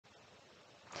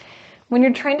When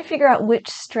you're trying to figure out which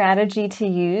strategy to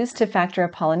use to factor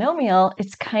a polynomial,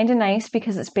 it's kind of nice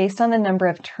because it's based on the number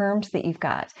of terms that you've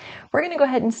got. We're going to go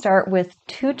ahead and start with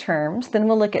 2 terms, then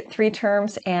we'll look at 3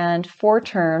 terms and 4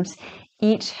 terms.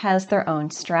 Each has their own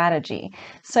strategy.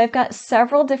 So I've got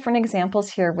several different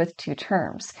examples here with 2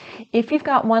 terms. If you've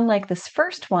got one like this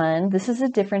first one, this is a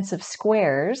difference of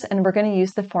squares, and we're going to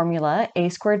use the formula a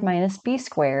squared minus b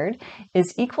squared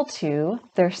is equal to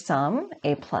their sum,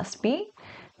 a plus b,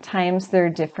 times their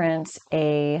difference,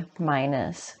 a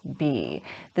minus b.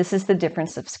 This is the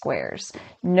difference of squares.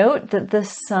 Note that the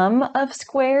sum of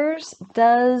squares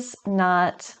does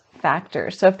not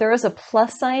factor. So if there was a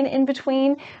plus sign in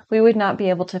between, we would not be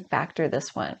able to factor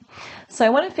this one. So I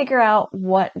want to figure out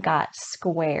what got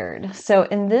squared. So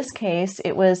in this case,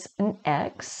 it was an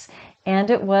x, and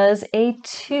it was a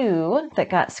 2 that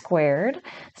got squared.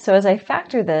 So as I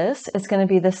factor this, it's going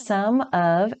to be the sum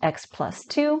of x plus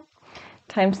 2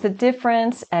 times the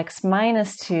difference, x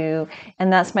minus 2,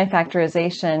 and that's my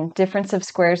factorization. Difference of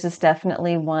squares is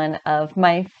definitely one of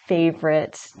my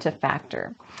favorite to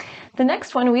factor. The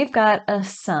next one, we've got a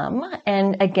sum,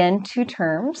 and again, 2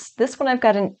 terms. This one I've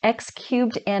got an x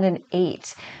cubed and an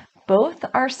 8. Both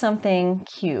are something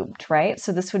cubed, right?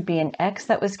 So this would be an x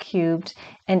that was cubed,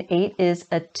 and 8 is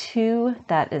a 2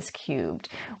 that is cubed.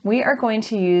 We are going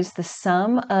to use the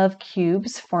sum of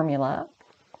cubes formula.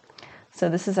 So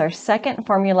this is our second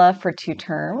formula for 2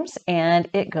 terms, and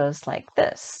it goes like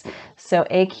this. So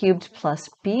a cubed plus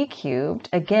b cubed,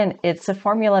 again, it's a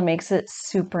formula, makes it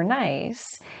super nice.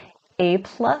 A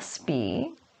plus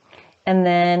b, and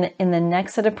then in the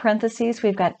next set of parentheses,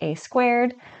 we've got a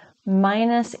squared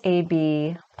minus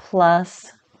ab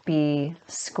plus b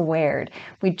squared.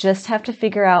 We just have to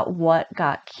figure out what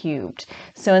got cubed.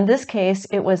 So in this case,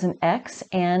 it was an x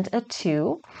and a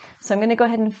 2. So I'm going to go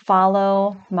ahead and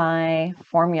follow my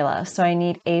formula. So I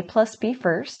need a plus b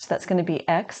first. That's going to be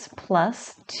x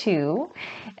plus 2.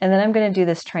 And then I'm going to do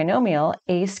this trinomial.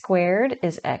 A squared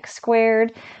is x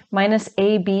squared minus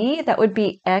ab. That would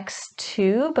be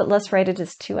x2, but let's write it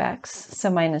as 2x.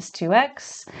 So minus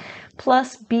 2x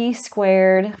plus b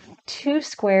squared. 2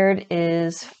 squared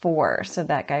is 4. So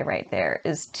that guy right there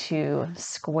is 2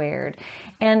 squared.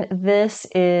 And this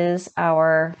is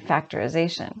our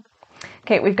factorization.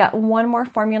 Okay, we've got one more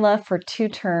formula for 2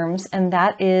 terms, and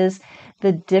that is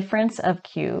the difference of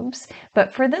cubes.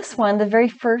 But for this one, the very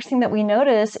first thing that we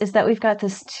notice is that we've got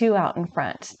this 2 out in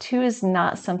front. 2 is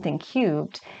not something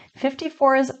cubed.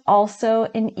 54 is also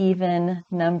an even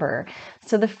number.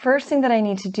 So the first thing that I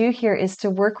need to do here is to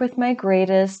work with my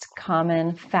greatest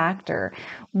common factor.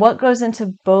 What goes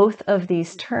into both of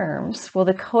these terms? Well,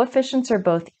 the coefficients are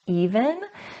both even,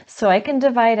 so I can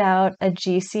divide out a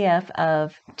GCF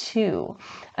of 2.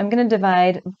 I'm going to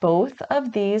divide both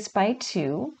of these by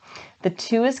 2. The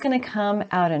 2 is going to come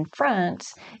out in front,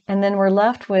 and then we're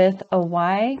left with a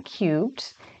y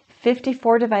cubed.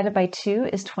 54 divided by 2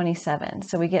 is 27,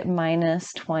 so we get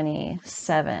minus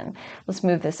 27. Let's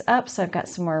move this up so I've got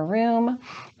some more room,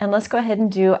 and let's go ahead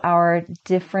and do our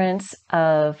difference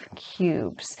of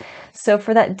cubes. So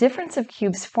for that difference of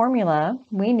cubes formula,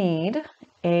 we need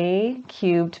a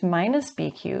cubed minus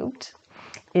b cubed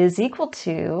is equal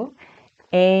to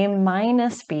a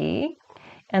minus b,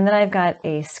 and then I've got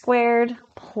a squared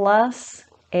plus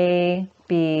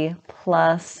ab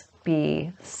plus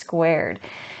b squared.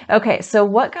 Okay, so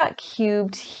what got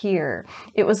cubed here?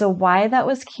 It was a y that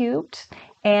was cubed,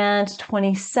 and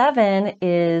 27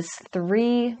 is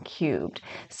 3 cubed.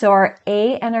 So our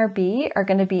a and our b are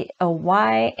going to be a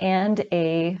y and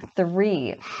a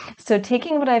 3. So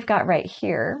taking what I've got right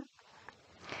here,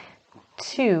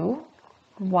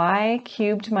 2y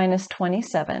cubed minus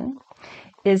 27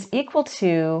 is equal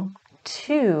to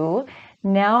 2.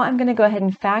 Now I'm going to go ahead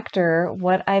and factor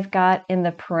what I've got in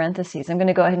the parentheses. I'm going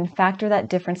to go ahead and factor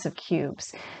that difference of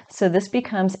cubes. So this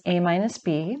becomes a minus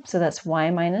b, so that's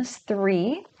y minus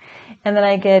 3. And then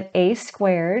I get a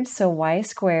squared, so y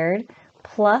squared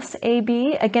plus ab.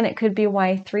 Again, it could be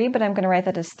y3, but I'm going to write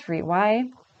that as 3y.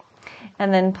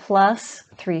 And then plus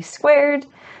 3 squared.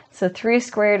 So 3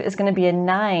 squared is going to be a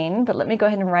 9, but let me go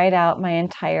ahead and write out my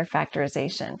entire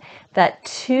factorization. That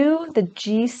 2, the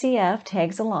GCF,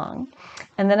 tags along,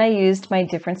 and then I used my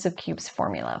difference of cubes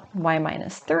formula. Y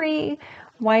minus 3,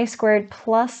 y squared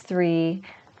plus 3,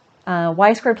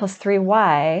 y squared plus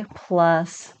 3y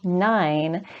plus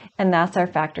 9, and that's our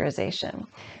factorization.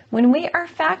 When we are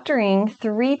factoring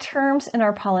 3 terms in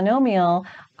our polynomial,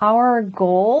 our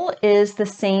goal is the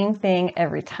same thing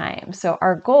every time. So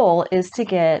our goal is to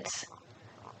get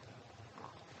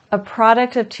a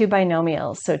product of two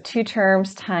binomials, so two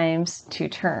terms times two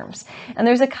terms. And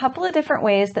there's a couple of different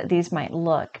ways that these might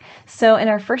look. So in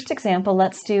our first example,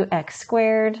 let's do x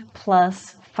squared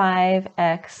plus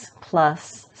 5x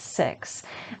plus 6.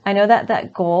 I know that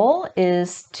that goal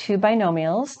is two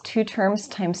binomials, two terms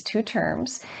times two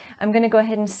terms. I'm going to go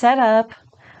ahead and set up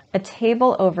a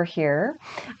table over here.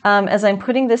 As I'm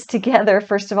putting this together,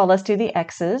 first of all, let's do the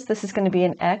x's. This is going to be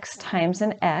an x times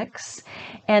an x.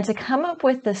 And to come up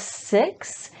with the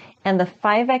 6 and the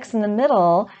 5x in the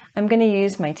middle, I'm going to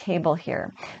use my table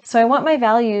here. So I want my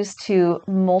values to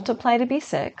multiply to be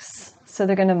 6. So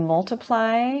they're going to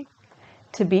multiply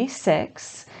to be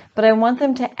 6, but I want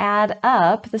them to add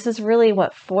up. This is really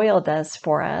what FOIL does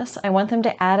for us. I want them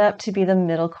to add up to be the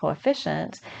middle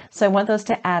coefficient. So I want those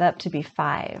to add up to be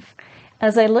 5.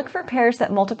 As I look for pairs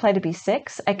that multiply to be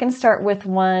 6, I can start with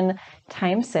 1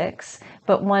 times 6,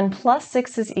 but 1 plus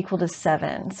 6 is equal to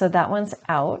 7, so that one's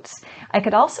out. I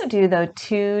could also do, though,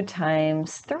 2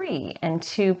 times 3, and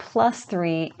 2 plus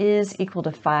 3 is equal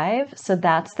to 5, so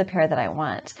that's the pair that I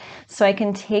want. So I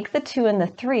can take the 2 and the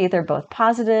 3, they're both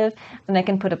positive, and I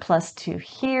can put a plus 2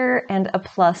 here and a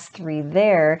plus 3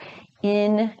 there,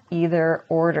 in either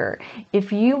order.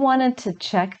 If you wanted to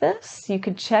check this, you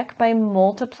could check by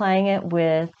multiplying it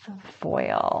with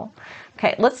FOIL.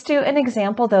 Okay, let's do an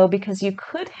example though, because you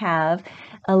could have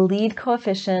a lead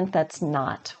coefficient that's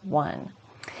not 1.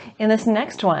 In this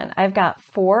next one, I've got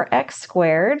 4x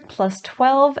squared plus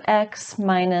 12x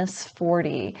minus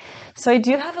 40. So I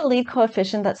do have a lead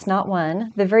coefficient that's not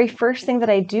 1. The very first thing that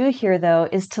I do here, though,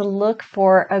 is to look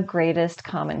for a greatest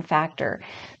common factor.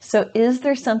 So is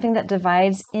there something that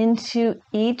divides into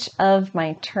each of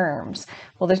my terms?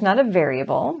 Well, there's not a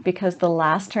variable because the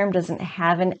last term doesn't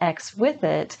have an x with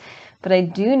it. But I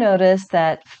do notice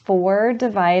that 4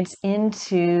 divides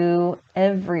into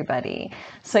everybody.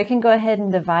 So I can go ahead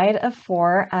and divide a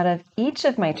 4 out of each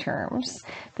of my terms.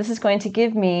 This is going to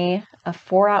give me a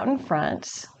 4 out in front.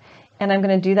 And I'm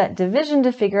going to do that division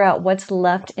to figure out what's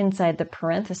left inside the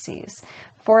parentheses.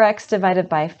 4x divided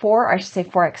by 4, or I should say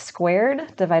 4x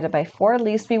squared divided by 4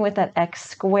 leaves me with that x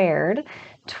squared.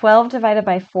 12 divided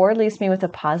by 4 leaves me with a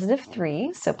positive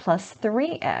 3, so plus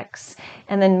 3x.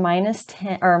 And then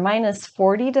minus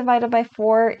 40 divided by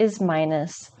 4 is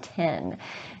minus 10.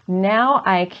 Now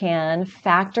I can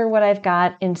factor what I've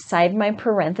got inside my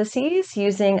parentheses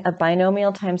using a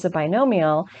binomial times a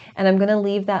binomial, and I'm going to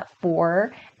leave that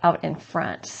 4 out in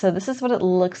front. So this is what it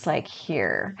looks like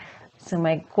here. So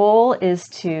my goal is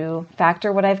to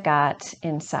factor what I've got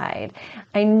inside.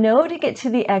 I know to get to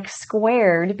the x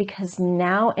squared because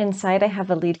now inside I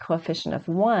have a lead coefficient of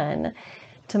 1.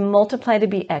 To multiply to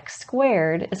be x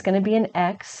squared is going to be an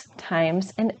x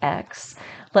times an x.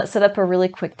 Let's set up a really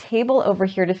quick table over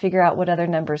here to figure out what other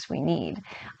numbers we need.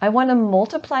 I want to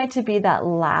multiply to be that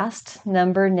last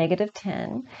number, negative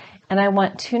 10. And I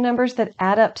want two numbers that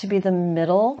add up to be the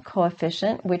middle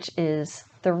coefficient, which is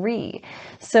 3.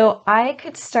 So I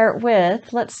could start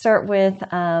with, let's start with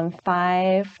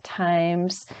 5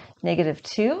 times negative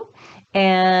 2.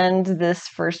 And this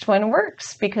first one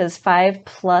works because 5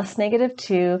 plus negative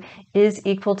 2 is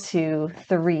equal to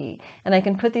 3. And I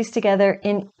can put these together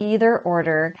in either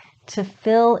order to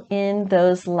fill in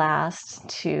those last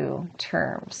two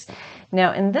terms.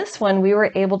 Now in this one, we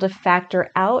were able to factor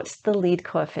out the lead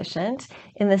coefficient.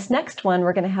 In this next one,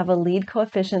 we're going to have a lead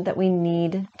coefficient that we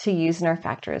need to use in our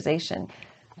factorization.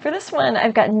 For this one,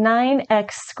 I've got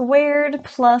 9x squared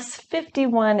plus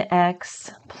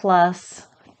 51x plus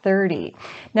 30.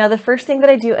 Now the first thing that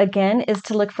I do again is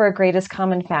to look for a greatest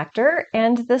common factor,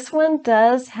 and this one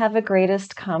does have a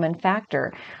greatest common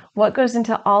factor. What goes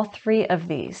into all three of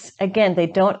these? Again, they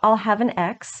don't all have an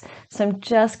x, so I'm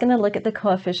just going to look at the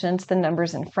coefficients, the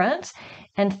numbers in front,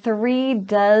 and 3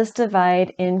 does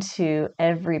divide into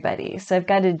everybody. So I've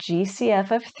got a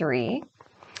GCF of 3.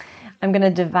 I'm going to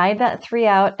divide that 3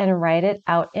 out and write it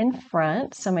out in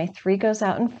front, so my 3 goes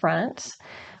out in front.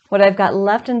 What I've got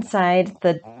left inside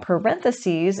the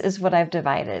parentheses is what I've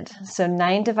divided. So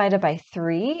 9 divided by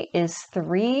 3 is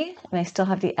 3, and I still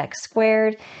have the x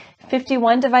squared.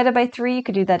 51 divided by 3, you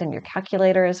could do that in your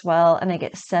calculator as well, and I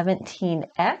get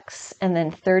 17x, and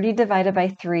then 30 divided by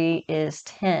 3 is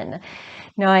 10.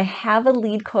 Now I have a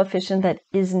lead coefficient that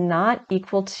is not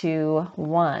equal to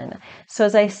 1. So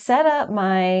as I set up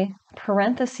my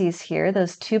parentheses here,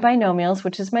 those two binomials,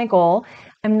 which is my goal,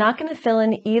 I'm not going to fill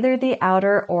in either the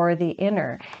outer or the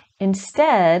inner.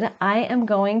 Instead, I am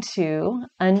going to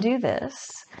undo this,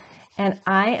 and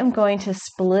I am going to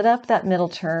split up that middle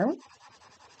term.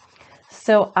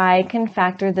 So I can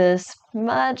factor this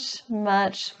much,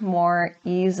 much more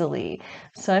easily.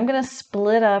 So I'm going to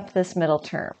split up this middle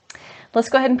term. Let's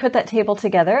go ahead and put that table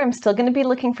together. I'm still going to be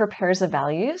looking for pairs of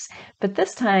values, but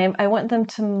this time I want them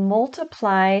to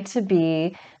multiply to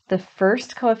be the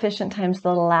first coefficient times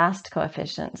the last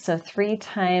coefficient. So 3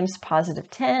 times positive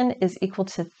 10 is equal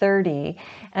to 30,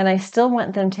 and I still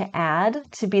want them to add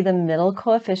to be the middle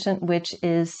coefficient, which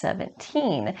is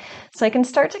 17. So I can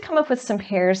start to come up with some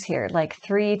pairs here, like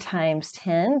 3 times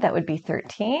 10, that would be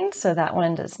 13, so that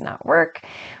one does not work.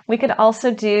 We could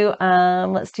also do,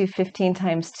 let's do 15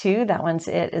 times 2, that one's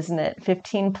it, isn't it?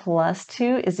 15 plus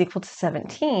 2 is equal to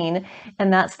 17,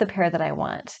 and that's the pair that I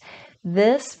want.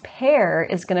 This pair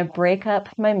is going to break up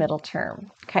my middle term.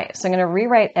 Okay, so I'm going to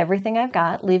rewrite everything I've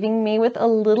got, leaving me with a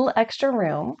little extra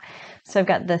room. So I've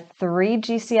got the 3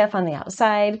 GCF on the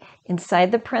outside.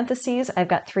 Inside the parentheses, I've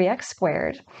got 3x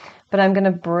squared. But I'm going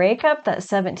to break up that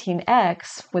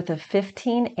 17x with a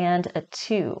 15 and a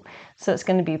 2. So it's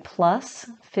going to be plus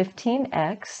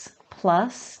 15x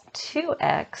plus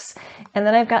 2x, and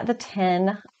then I've got the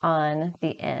 10 on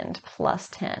the end, plus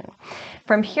 10.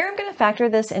 From here, I'm going to factor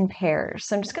this in pairs.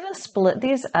 So I'm just going to split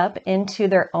these up into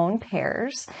their own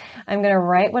pairs. I'm going to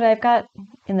write what I've got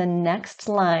in the next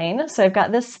line. So I've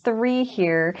got this 3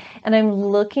 here, and I'm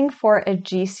looking for a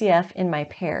GCF in my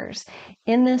pairs.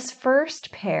 In this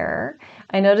first pair,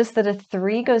 I notice that a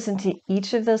 3 goes into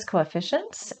each of those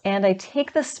coefficients, and I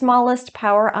take the smallest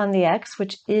power on the x,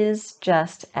 which is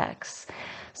just x.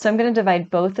 So I'm going to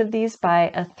divide both of these by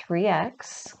a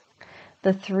 3x.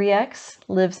 The 3x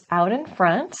lives out in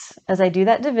front. As I do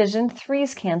that division,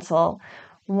 3's cancel.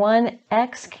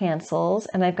 1x cancels,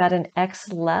 and I've got an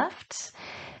x left.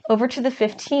 Over to the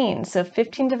 15. So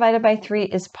 15 divided by 3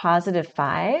 is positive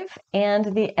 5,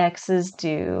 and the x's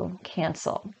do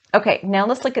cancel. Okay, now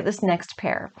let's look at this next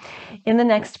pair. In the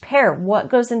next pair, what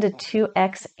goes into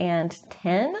 2x and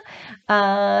 10?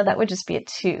 That would just be a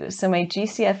 2. So my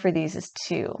GCF for these is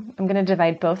 2. I'm going to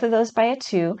divide both of those by a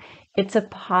 2. It's a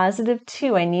positive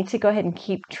 2. I need to go ahead and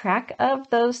keep track of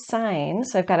those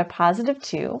signs. So I've got a positive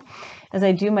 2. As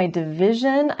I do my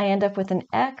division, I end up with an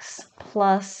x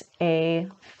plus a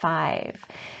 5.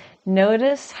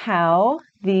 Notice how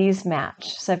these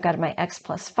match. So I've got my x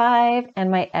plus 5 and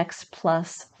my x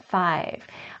plus 5.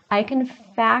 I can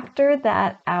factor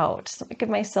that out. So let me give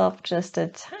myself just a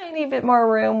tiny bit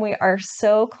more room. We are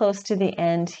so close to the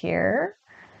end here.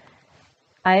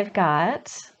 I've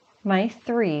got my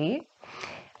 3.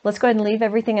 Let's go ahead and leave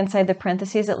everything inside the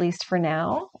parentheses, at least for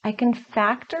now. I can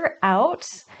factor out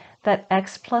that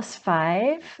x plus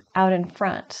 5 out in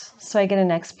front. So I get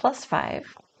an x plus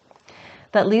 5.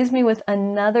 That leaves me with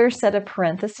another set of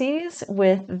parentheses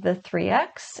with the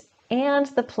 3x and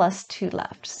the plus 2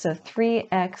 left. So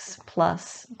 3x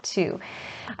plus 2.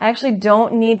 I actually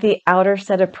don't need the outer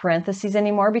set of parentheses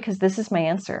anymore because this is my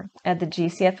answer. I had the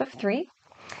GCF of 3.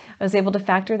 I was able to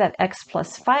factor that x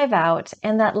plus 5 out,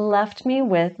 and that left me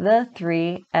with the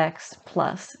 3x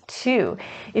plus 2.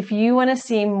 If you want to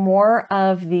see more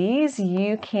of these,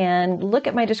 you can look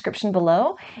at my description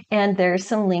below, and there's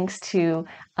some links to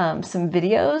some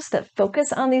videos that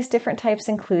focus on these different types,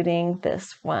 including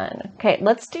this one. Okay,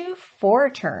 let's do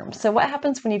 4 terms. So what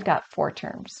happens when you've got 4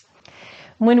 terms?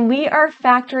 When we are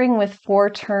factoring with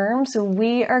 4 terms,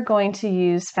 we are going to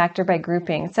use factor by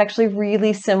grouping. It's actually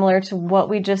really similar to what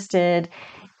we just did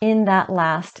in that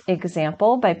last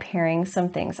example by pairing some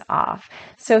things off.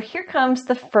 So here comes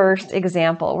the first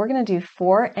example. We're going to do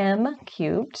 4m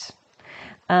cubed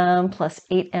plus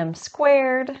 8m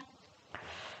squared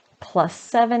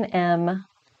plus 7m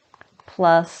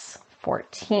plus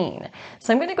 14.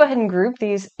 So I'm going to go ahead and group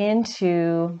these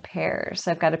into pairs.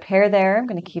 So I've got a pair there, I'm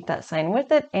going to keep that sign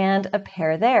with it, and a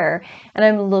pair there, and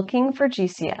I'm looking for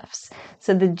GCFs.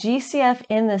 So the GCF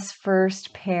in this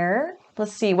first pair,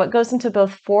 let's see, what goes into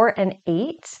both 4 and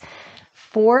 8?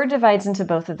 4 divides into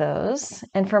both of those,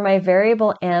 and for my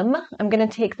variable m, I'm going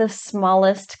to take the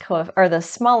smallest power. The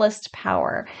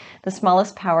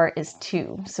smallest power is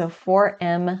 2, so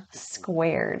 4m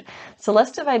squared. So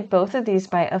let's divide both of these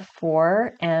by a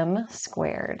 4m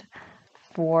squared.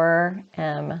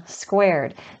 4m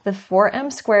squared. The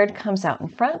 4m squared comes out in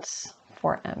front.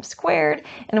 4m squared.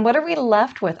 And what are we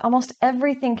left with? Almost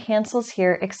everything cancels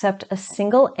here except a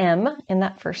single m in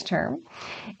that first term.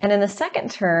 And in the second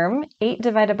term, 8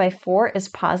 divided by 4 is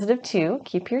positive 2.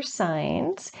 Keep your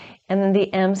signs. and then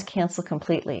the m's cancel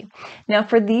completely. Now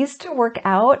for these to work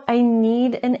out, I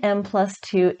need an m plus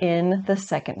 2 in the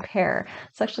second pair.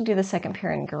 Let's actually do the second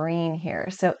pair in green here.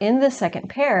 So in the second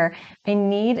pair, I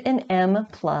need an m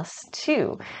plus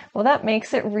 2. Well, that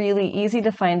makes it really easy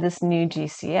to find this new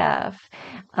GCF.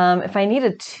 If I need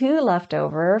a 2 left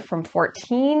over from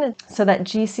 14, so that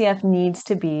GCF needs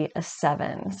to be a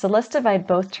 7. So let's divide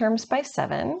both terms by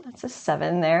 7. That's a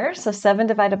 7 there. So 7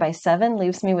 divided by 7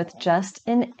 leaves me with just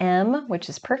an m, which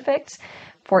is perfect.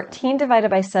 14 divided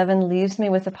by 7 leaves me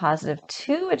with a positive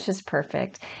 2, which is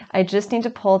perfect. I just need to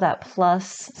pull that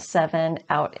plus 7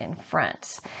 out in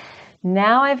front.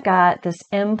 Now I've got this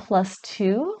m plus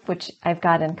 2, which I've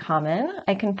got in common.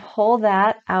 I can pull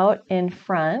that out in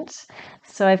front.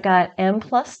 So I've got m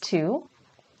plus 2.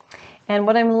 And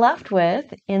what I'm left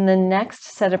with in the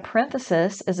next set of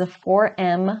parentheses is a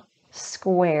 4m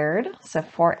squared. So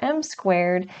 4m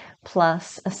squared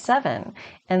plus a 7.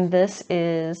 And this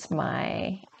is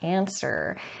my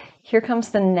answer. Here comes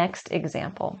the next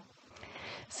example.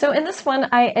 So in this one,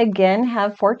 I again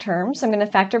have 4 terms. I'm going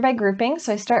to factor by grouping.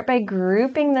 So I start by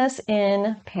grouping this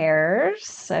in pairs.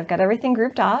 So I've got everything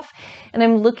grouped off, and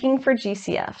I'm looking for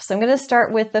GCF. So I'm going to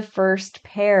start with the first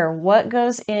pair. What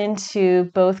goes into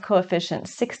both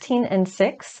coefficients, 16 and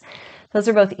 6? Those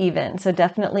are both even, so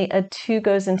definitely a 2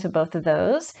 goes into both of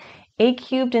those. A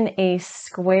cubed and a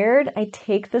squared, I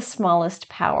take the smallest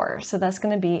power, so that's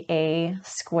going to be a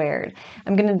squared.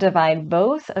 I'm going to divide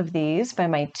both of these by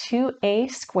my 2a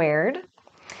squared.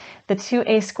 The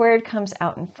 2a squared comes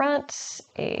out in front,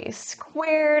 a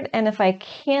squared, and if I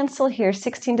cancel here,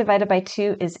 16 divided by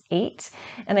 2 is 8,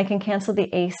 and I can cancel the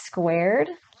a squared,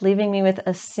 leaving me with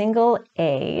a single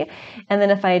a. And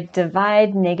then if I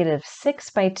divide negative 6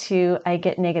 by 2, I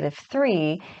get negative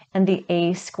 3, and the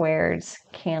a squareds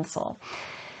cancel.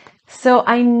 So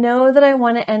I know that I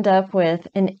want to end up with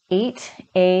an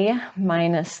 8a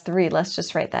minus 3. Let's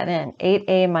just write that in.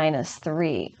 8a minus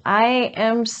 3. I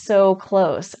am so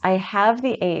close. I have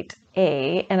the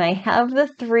 8a and I have the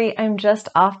 3. I'm just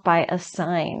off by a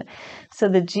sign. So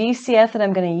the GCF that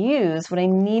I'm going to use, what I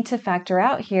need to factor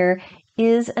out here,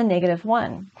 is a negative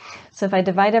 1. So if I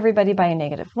divide everybody by a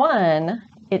negative 1,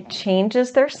 it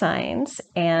changes their signs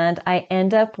and I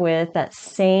end up with that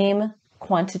same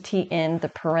quantity in the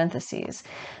parentheses.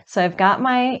 So I've got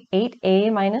my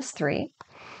 8a minus 3.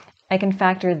 I can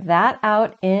factor that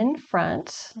out in front.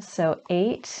 So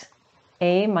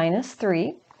 8a minus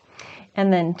 3.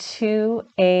 And then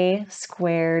 2a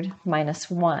squared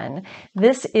minus 1.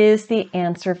 This is the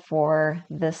answer for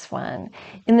this one.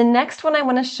 In the next one, I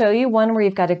want to show you one where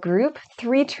you've got to group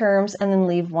 3 terms and then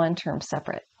leave 1 term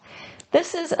separate.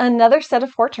 This is another set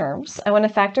of 4 terms. I want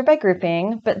to factor by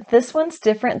grouping, but this one's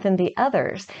different than the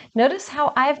others. Notice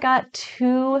how I've got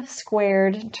 2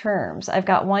 squared terms. I've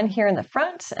got one here in the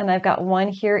front and I've got one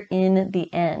here in the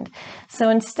end. So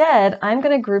instead, I'm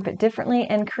going to group it differently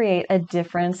and create a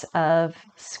difference of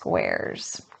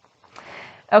squares.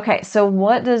 Okay, so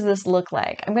what does this look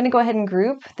like? I'm going to go ahead and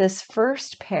group this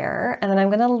first pair, and then I'm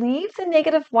going to leave the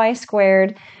negative y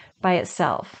squared by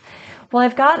itself. Well,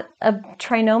 I've got a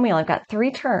trinomial. I've got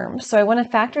 3 terms, so I want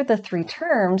to factor the 3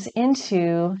 terms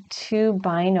into 2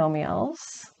 binomials.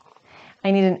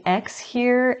 I need an x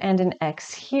here and an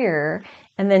x here,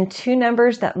 and then 2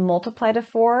 numbers that multiply to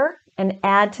 4 and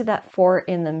add to that 4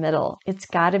 in the middle. It's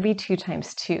got to be 2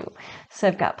 times 2. So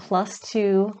I've got plus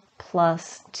 2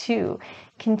 plus 2.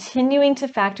 Continuing to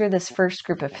factor this first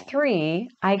group of 3,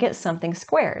 I get something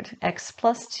squared, x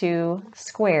plus 2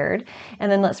 squared,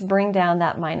 and then let's bring down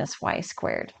that minus y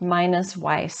squared, minus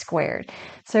y squared.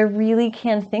 So I really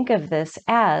can think of this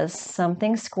as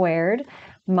something squared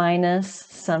minus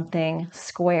something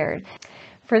squared.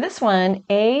 For this one,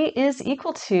 a is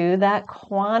equal to that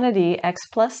quantity x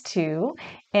plus 2,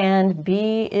 and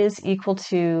b is equal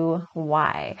to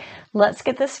y. Let's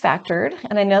get this factored,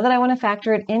 and I know that I want to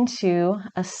factor it into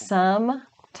a sum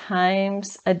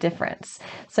times a difference.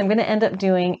 So I'm going to end up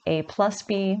doing a plus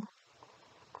b,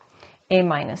 a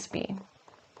minus b.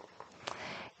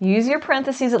 Use your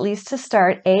parentheses at least to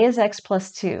start. A is x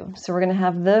plus 2. So we're going to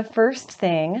have the first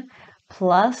thing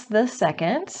plus the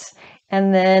second,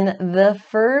 and then the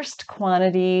first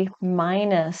quantity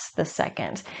minus the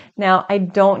second. Now, I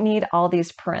don't need all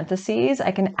these parentheses.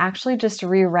 I can actually just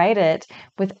rewrite it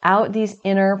without these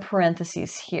inner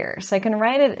parentheses here. So I can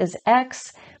write it as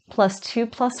x plus 2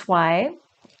 plus y.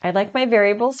 I like my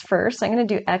variables first. So I'm going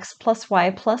to do x plus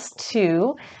y plus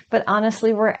 2, but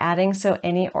honestly, we're adding, so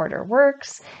any order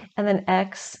works. And then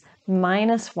x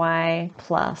minus y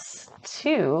plus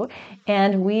 2,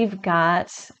 and we've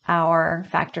got our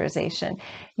factorization.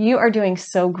 You are doing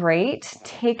so great.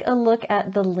 Take a look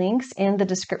at the links in the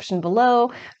description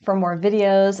below for more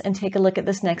videos, and take a look at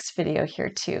this next video here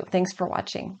too. Thanks for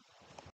watching.